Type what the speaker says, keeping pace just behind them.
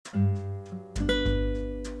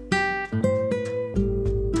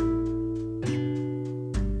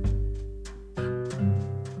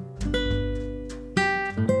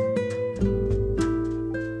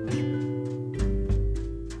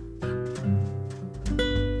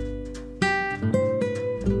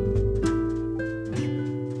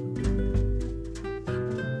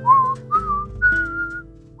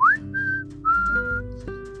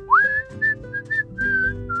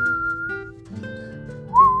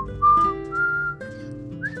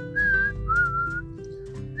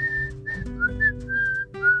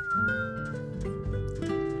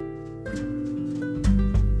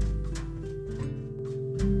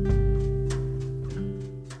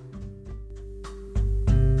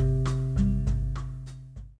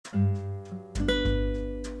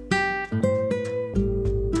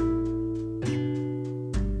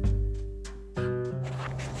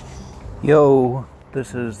Yo,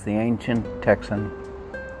 this is the Ancient Texan.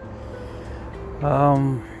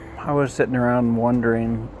 I was sitting around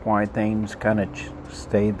wondering why things kind of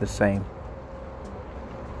stayed the same.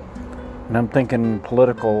 And I'm thinking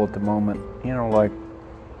political at the moment. You know, like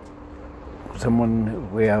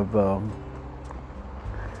we have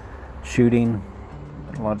shooting,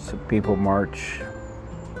 lots of people march.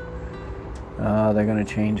 They're going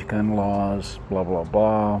to change gun laws, blah, blah,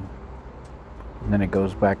 blah. And then it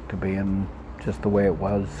goes back to being just the way it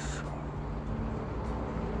was.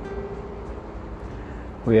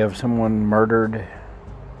 We have someone murdered,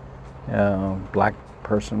 black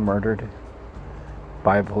person murdered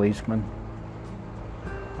by a policeman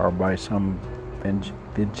or by some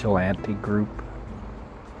vigilante group.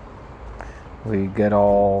 We get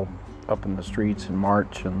all up in the streets and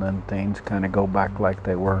march, and then things kind of go back like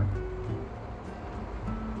they were.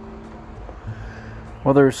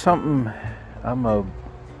 Well, there's something. I'm a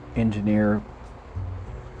engineer,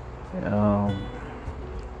 a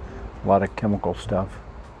lot of chemical stuff.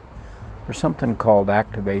 There's something called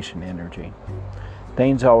activation energy.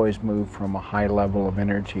 Things always move from a high level of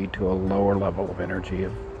energy to a lower level of energy.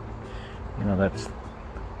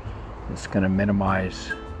 It's going to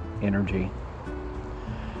minimize energy.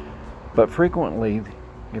 But frequently,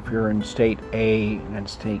 if you're in state A and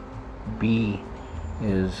state B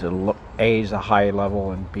is A is a high level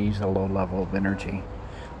and B is a low level of energy,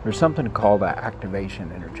 there's something called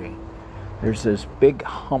activation energy. There's this big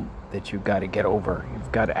hump that you've got to get over.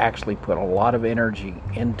 You've got to actually put a lot of energy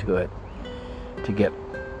into it to get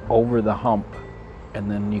over the hump, and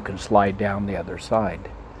then you can slide down the other side.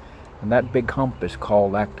 And that big hump is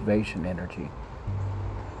called activation energy.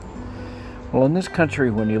 Well, in this country,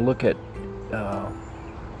 when you look at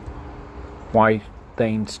why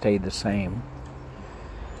things stay the same,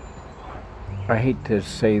 I hate to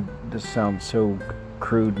say this sounds so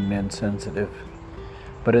crude and insensitive,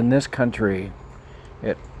 but in this country,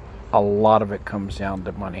 a lot of it comes down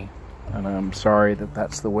to money. And I'm sorry that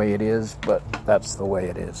that's the way it is, but that's the way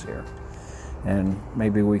it is here. And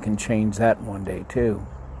maybe we can change that one day too,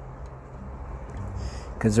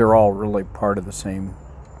 because they're all really part of the same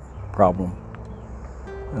problem.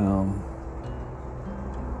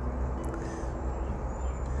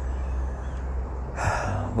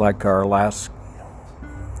 Like our last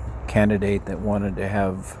candidate that wanted to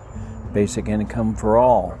have basic income for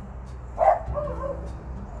all.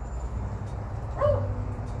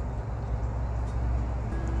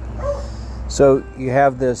 So you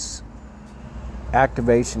have this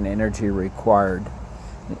activation energy required.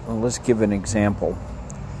 Let's give an example.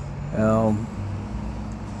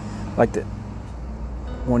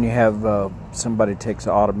 When you have somebody takes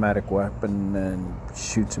an automatic weapon and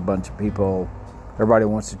shoots a bunch of people, everybody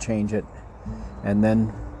wants to change it, and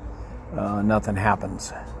then nothing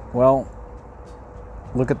happens. Well,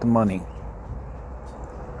 look at the money.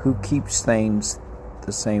 Who keeps things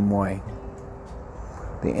the same way?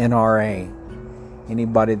 The NRA.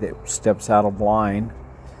 Anybody that steps out of line,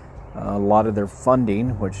 a lot of their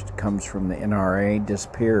funding, which comes from the NRA,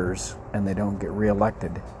 disappears, and they don't get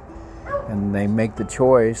reelected. And they make the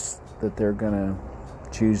choice that they're going to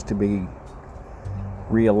choose to be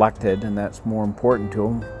reelected, and that's more important to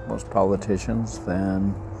them, most politicians,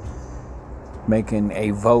 than making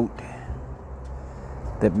a vote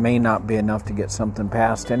that may not be enough to get something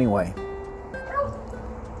passed anyway.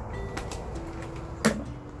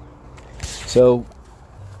 So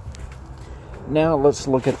now let's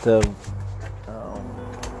look at the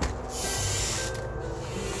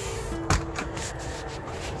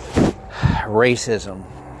racism.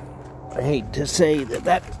 I hate to say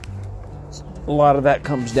that a lot of that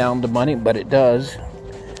comes down to money, but it does.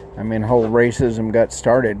 I mean, whole racism got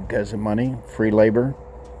started because of money, free labor,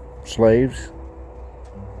 slaves.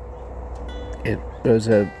 It was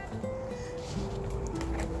of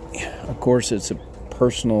course, it's a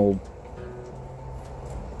personal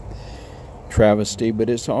travesty, but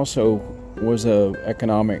it's also was a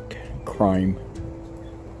economic crime.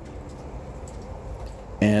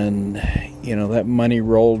 And, that money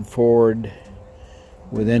rolled forward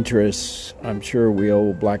with interest. I'm sure we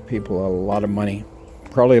owe black people a lot of money.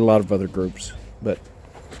 Probably a lot of other groups, but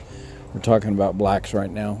we're talking about blacks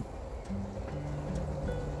right now.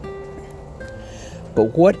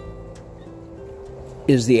 But what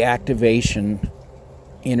is the activation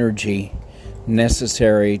energy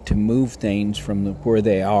necessary to move things from where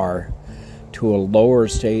they are to a lower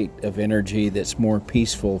state of energy that's more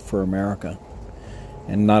peaceful for America?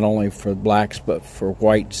 And not only for blacks, but for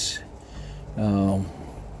whites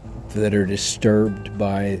that are disturbed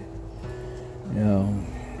by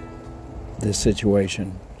this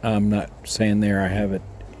situation. I'm not saying there I have it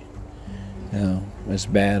It's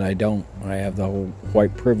bad. I don't. I have the whole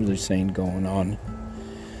white privilege thing going on.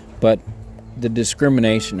 But the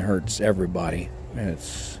discrimination hurts everybody.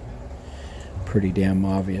 It's pretty damn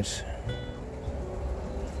obvious.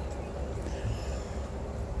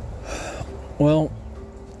 Well,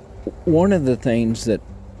 one of the things that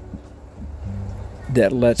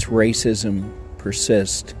lets racism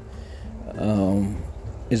persist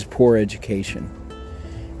is poor education.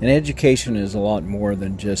 And education is a lot more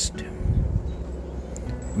than just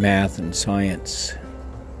math and science.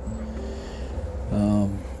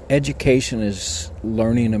 Education is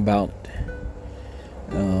learning about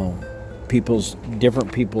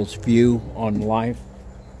different people's view on life,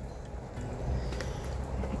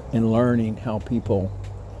 and learning how people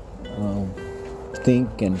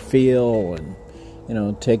think and feel. And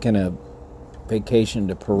taking a vacation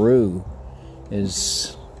to Peru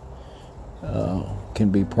can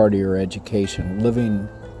be part of your education.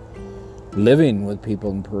 Living with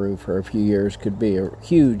people in Peru for a few years could be a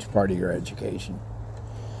huge part of your education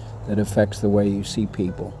that affects the way you see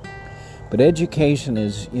people. But education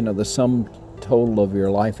is, the sum total of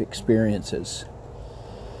your life experiences.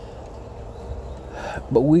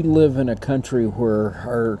 But we live in a country where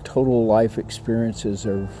our total life experiences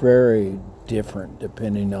are very different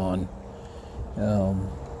depending on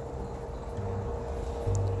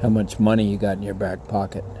how much money you got in your back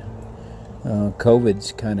pocket.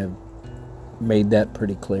 COVID's kind of made that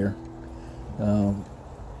pretty clear.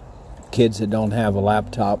 Kids that don't have a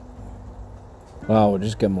laptop, well, we'll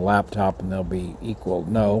just give them a laptop and they'll be equal.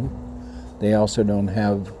 No, they also don't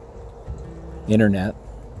have internet.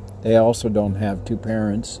 They also don't have two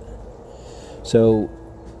parents. So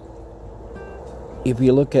if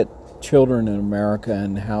you look at children in America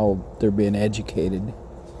and how they're being educated,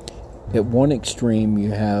 at one extreme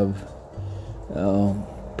you have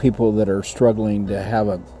people that are struggling to have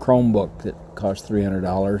a Chromebook that costs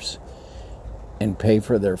 $300 and pay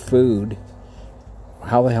for their food.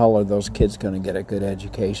 How the hell are those kids going to get a good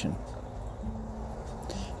education?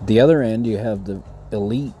 At the other end, you have the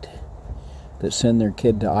elite that send their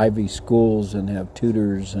kid to Ivy schools and have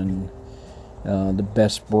tutors and the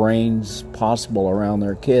best brains possible around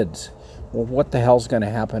their kids. Well, what the hell's going to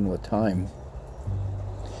happen with time?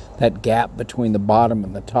 That gap between the bottom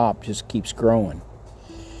and the top just keeps growing.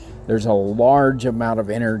 There's a large amount of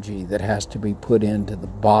energy that has to be put into the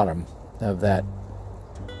bottom of that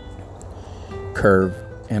curve.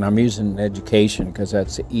 And I'm using education because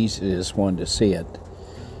that's the easiest one to see it.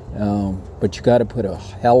 But you got to put a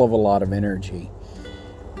hell of a lot of energy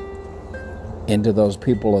into those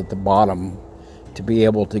people at the bottom to be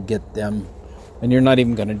able to get them, and you're not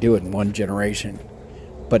even going to do it in one generation,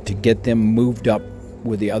 but to get them moved up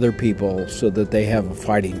with the other people so that they have a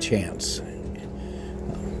fighting chance.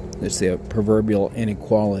 It's the proverbial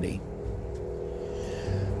inequality.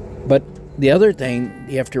 But the other thing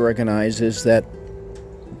you have to recognize is that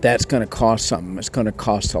that's going to cost something. It's going to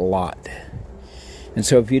cost a lot. And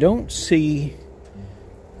so if you don't see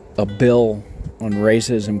a bill on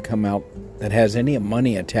racism come out that has any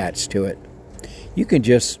money attached to it, you can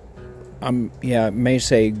just, it may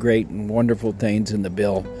say great and wonderful things in the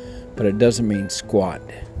bill, but it doesn't mean squat.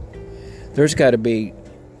 There's got to be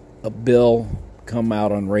a bill come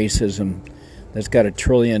out on racism that's got $1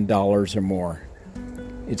 trillion or more.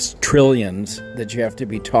 It's trillions that you have to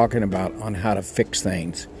be talking about on how to fix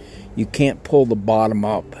things. You can't pull the bottom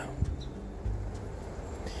up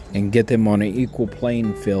and get them on an equal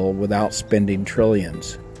playing field without spending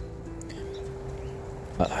trillions.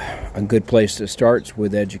 A good place to start is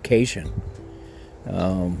with education.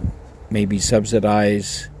 Maybe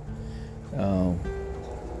subsidize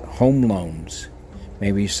home loans.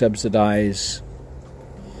 Maybe subsidize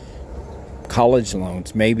college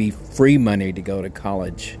loans. Maybe free money to go to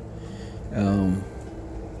college.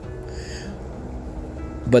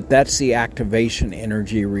 But that's the activation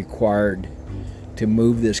energy required to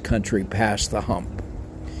move this country past the hump.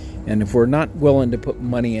 And if we're not willing to put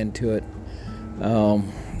money into it,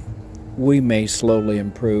 we may slowly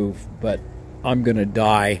improve, but I'm going to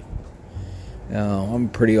die. I'm a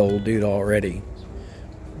pretty old dude already.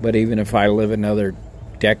 But even if I live another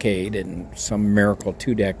decade and some miracle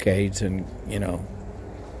 2 decades and,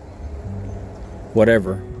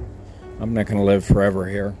 whatever, I'm not going to live forever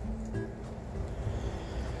here.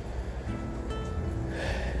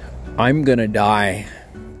 I'm going to die,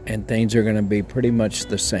 and things are going to be pretty much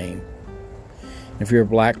the same. If you're a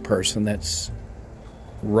black person, that's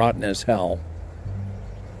rotten as hell.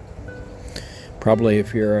 Probably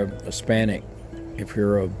if you're a Hispanic, if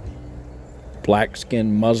you're a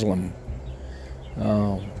black-skinned Muslim,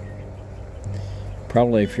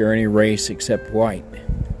 probably if you're any race except white.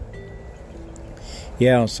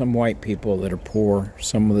 Yeah, some white people that are poor,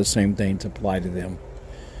 some of the same things apply to them.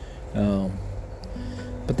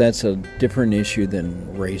 But that's a different issue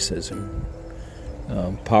than racism.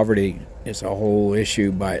 Poverty is a whole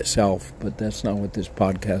issue by itself, but that's not what this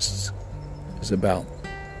podcast is about.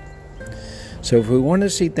 So if we want to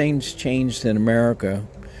see things changed in America,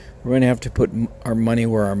 we're going to have to put our money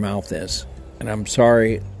where our mouth is. And I'm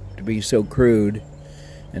sorry to be so crude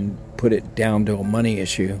and put it down to a money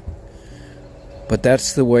issue, but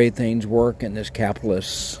that's the way things work in this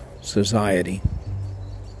capitalist society.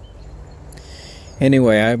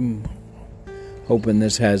 Anyway, I'm hoping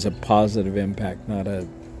this has a positive impact, not a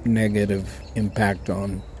negative impact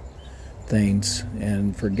on things.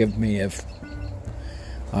 And forgive me if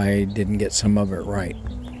I didn't get some of it right,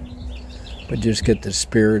 but just get the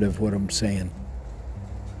spirit of what I'm saying.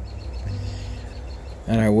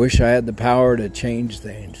 And I wish I had the power to change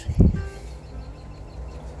things.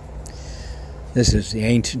 This is the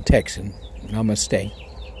Ancient Texan. Namaste.